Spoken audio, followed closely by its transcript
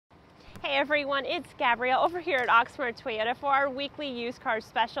Hey everyone, it's Gabrielle over here at Oxmoor Toyota for our weekly used car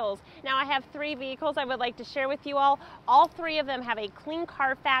specials. Now I have 3 vehicles I would like to share with you all. All 3 of them have a clean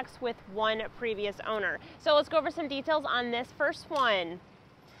Carfax with 1 previous owner. So let's go over some details on this first one.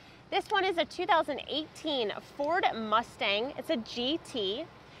 This one is a 2018 Ford Mustang. It's a GT.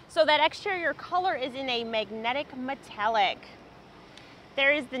 So that exterior color is in a magnetic metallic.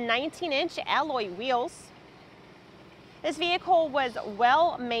 There is the 19-inch alloy wheels. This vehicle was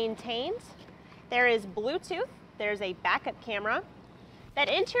well maintained. There is Bluetooth, there's a backup camera. That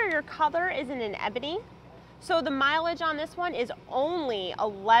interior color is in an ebony. So the mileage on this one is only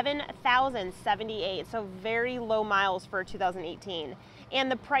 11,078, so very low miles for 2018.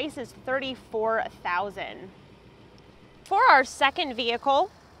 And the price is $34,000. For our second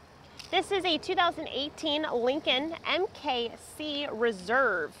vehicle, this is a 2018 Lincoln MKC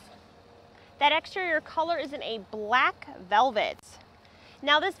Reserve. That exterior color is in a black velvet.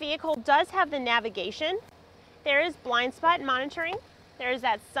 Now this vehicle does have the navigation. There is blind spot monitoring. There is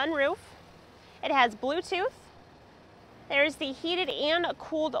that sunroof. It has Bluetooth. There's the heated and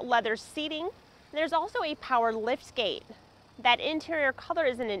cooled leather seating. There's also a power lift gate. That interior color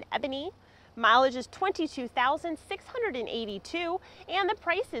is in an ebony. Mileage is 22,682 and the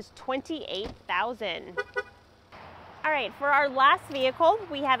price is $28,000. All right, for our last vehicle,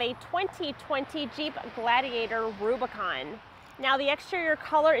 we have a 2020 Jeep Gladiator Rubicon. Now the exterior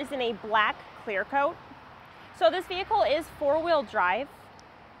color is in a black clear coat. So this vehicle is 4-wheel drive.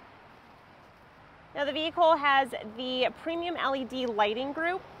 Now the vehicle has the premium LED lighting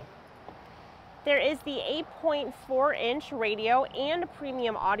group. There is the 8.4-inch radio and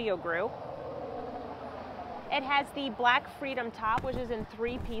premium audio group. It has the black Freedom top, which is in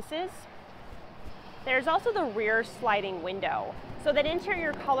 3 pieces. There's also the rear sliding window. So that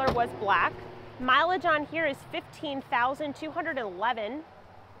interior color was black. Mileage on here is 15,211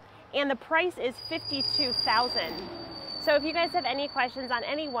 and the price is $52,000. So if you guys have any questions on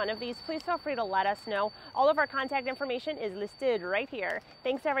any one of these, please feel free to let us know. All of our contact information is listed right here.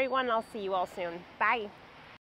 Thanks everyone, and I'll see you all soon. Bye.